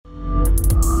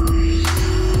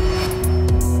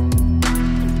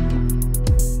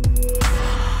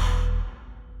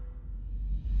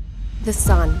The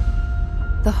Sun.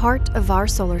 The heart of our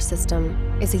solar system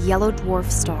is a yellow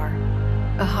dwarf star,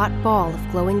 a hot ball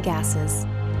of glowing gases.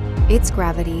 Its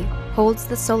gravity holds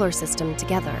the solar system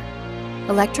together.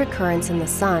 Electric currents in the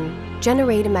Sun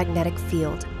generate a magnetic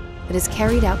field that is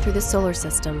carried out through the solar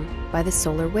system by the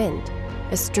solar wind,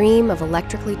 a stream of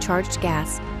electrically charged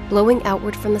gas blowing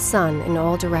outward from the Sun in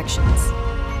all directions.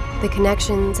 The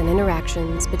connections and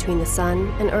interactions between the Sun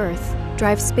and Earth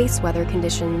drive space weather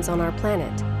conditions on our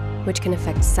planet, which can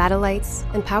affect satellites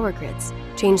and power grids,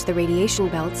 change the radiation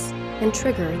belts, and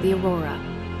trigger the aurora.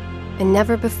 And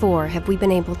never before have we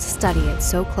been able to study it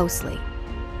so closely.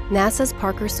 NASA's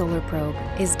Parker Solar Probe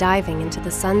is diving into the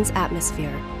Sun's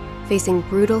atmosphere, facing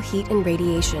brutal heat and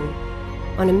radiation,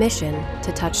 on a mission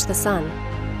to touch the Sun.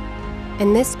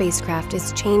 And this spacecraft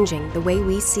is changing the way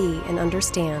we see and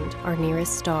understand our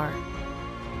nearest star.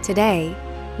 Today,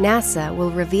 NASA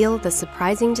will reveal the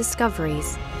surprising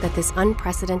discoveries that this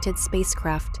unprecedented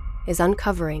spacecraft is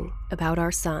uncovering about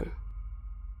our Sun.